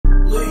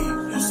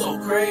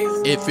grave.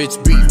 If it's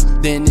beef,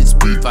 then it's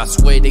beef. I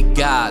swear to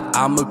God,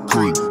 I'ma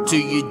creep to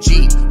your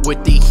Jeep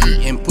with the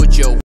heat and put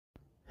your...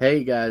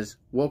 Hey guys,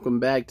 welcome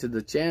back to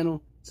the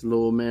channel. It's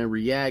Lil Man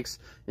Reacts,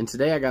 and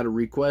today I got a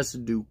request to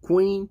do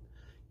Queen,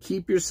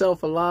 Keep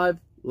Yourself Alive,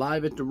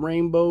 live at the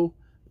Rainbow,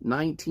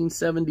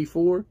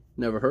 1974.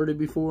 Never heard it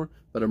before,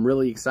 but I'm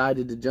really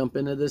excited to jump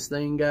into this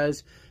thing,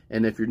 guys.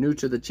 And if you're new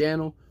to the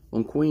channel,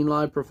 on Queen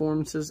live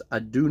performances, I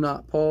do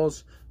not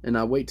pause, and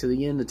I wait to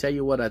the end to tell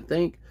you what I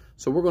think.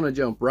 So we're going to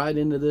jump right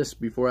into this.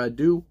 Before I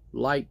do,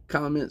 like,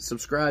 comment,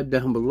 subscribe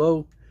down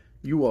below.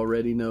 You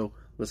already know.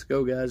 Let's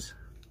go, guys.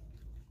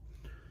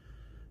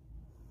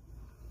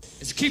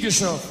 It's Keep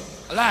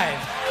Yourself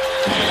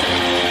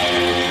Alive.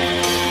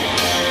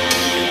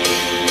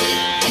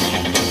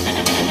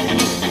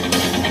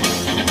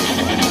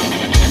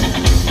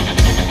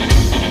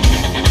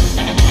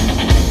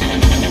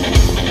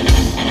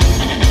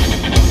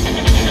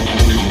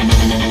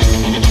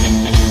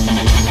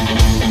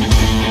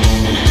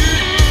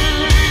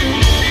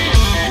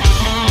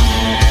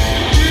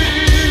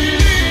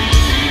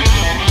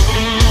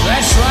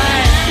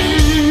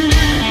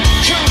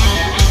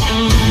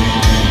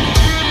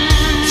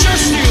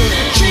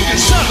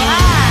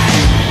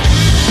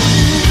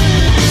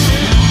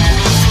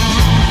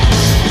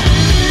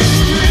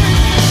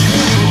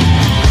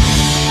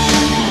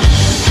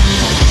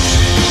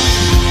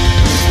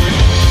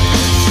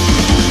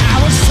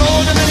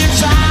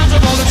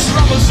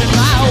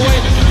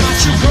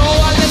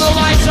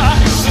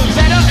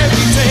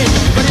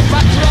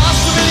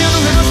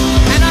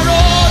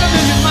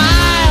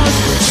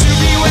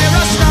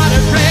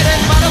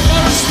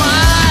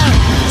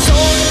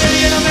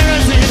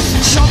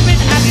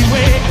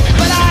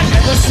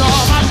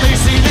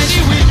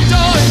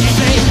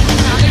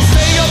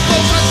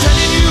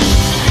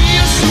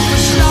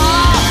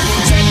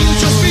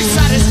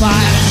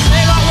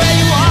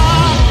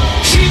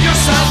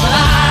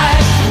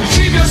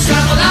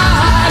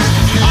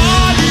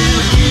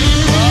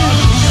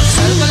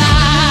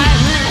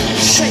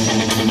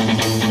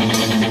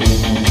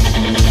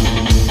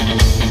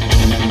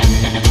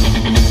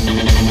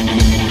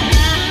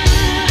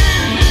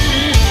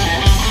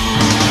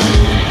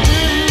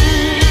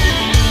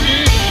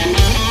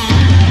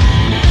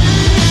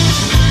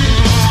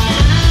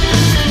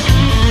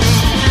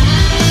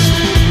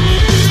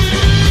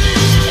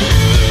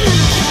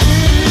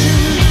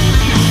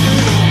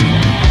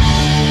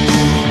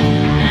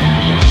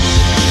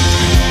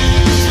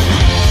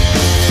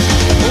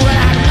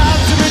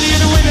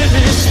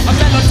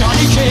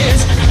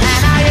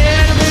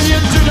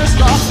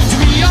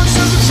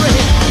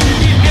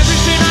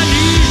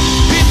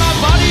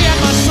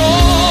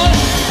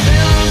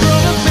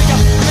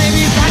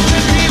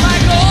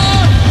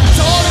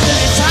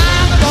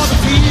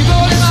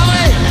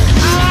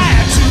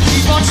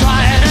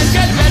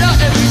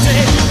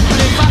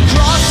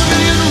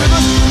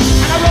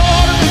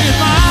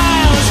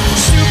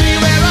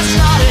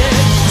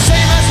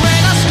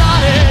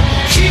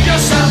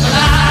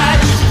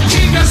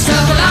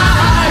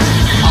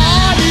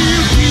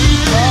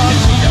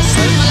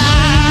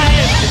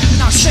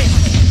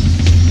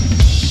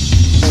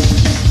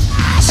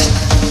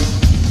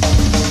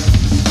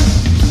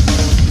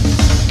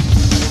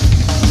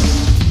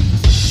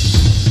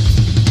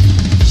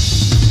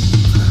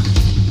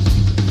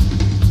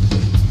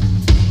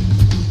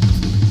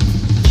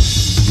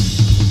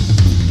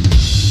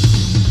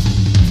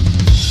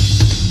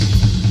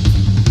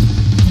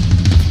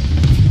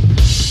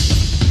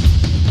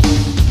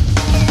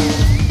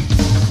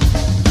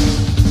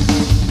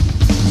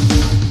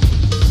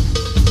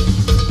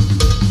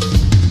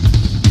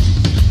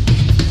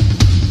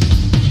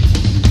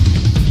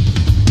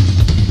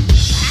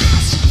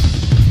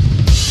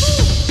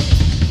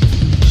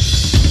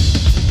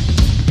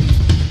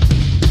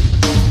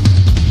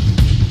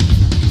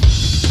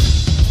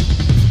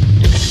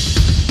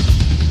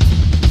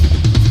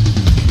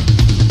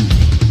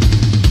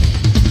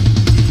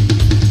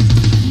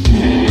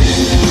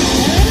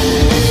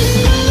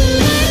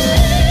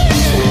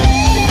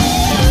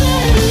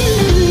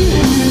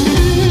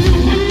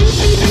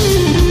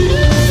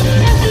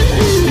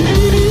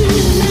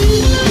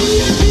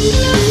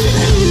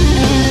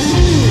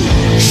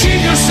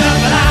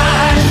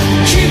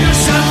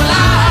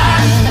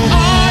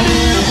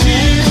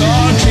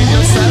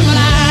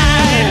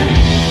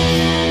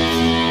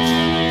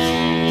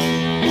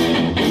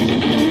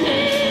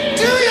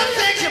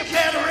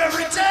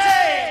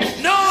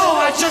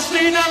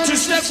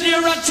 steps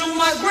nearer to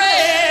my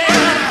grave.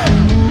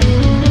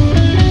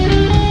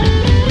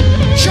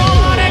 Come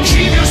on and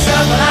keep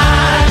yourself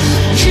alive.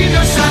 Keep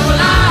yourself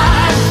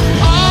alive.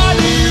 All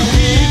you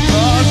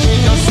people,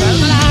 keep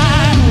yourself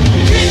alive.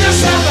 Keep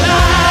yourself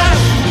alive.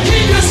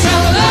 Keep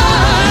yourself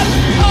alive.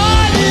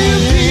 All you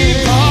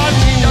people,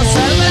 keep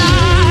yourself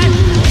alive.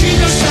 Keep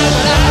yourself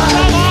alive.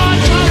 Come on,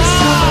 come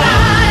on.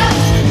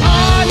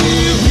 All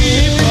you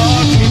people,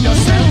 keep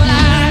yourself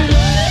alive.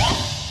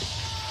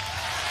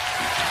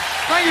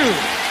 Thank you.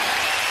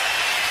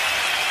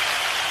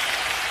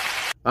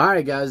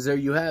 right, guys, there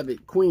you have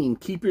it. Queen,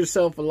 Keep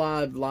Yourself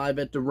Alive, live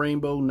at the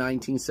Rainbow,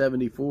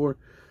 1974.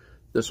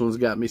 This one's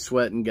got me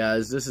sweating,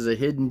 guys. This is a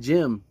hidden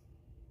gem.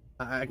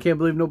 I can't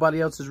believe nobody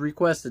else has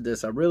requested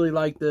this. I really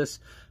like this.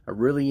 I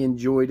really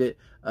enjoyed it.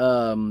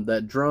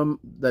 That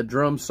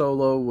drum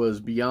solo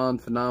was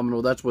beyond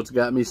phenomenal. That's what's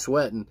got me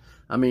sweating.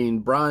 I mean,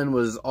 Brian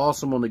was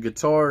awesome on the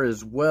guitar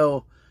as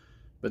well,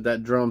 but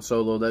that drum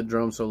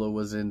solo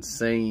was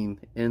insane,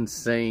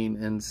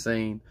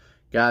 insane.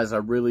 Guys, I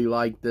really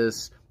like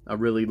this. I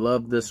really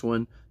love this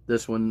one.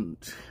 This one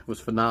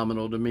was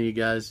phenomenal to me,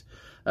 guys.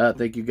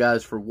 Thank you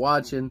guys for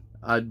watching.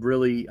 I'm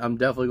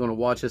definitely going to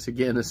watch this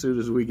again as soon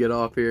as we get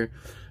off here.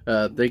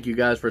 Thank you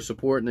guys for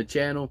supporting the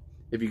channel.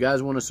 If you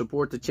guys want to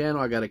support the channel,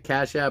 I got a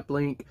Cash App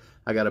link.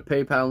 I got a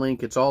PayPal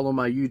link. It's all on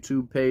my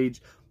YouTube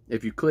page.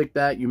 If you click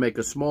that, you make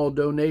a small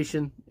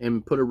donation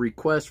and put a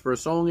request for a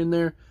song in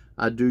there.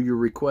 I do your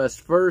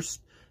request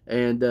first,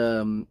 and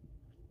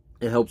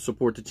it helps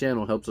support the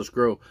channel, helps us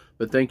grow.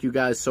 But thank you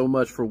guys so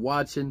much for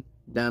watching.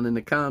 Down in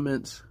the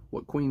comments,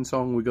 what Queen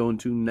song we going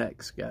to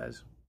next,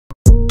 guys?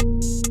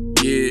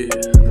 Yeah.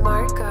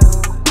 Marco.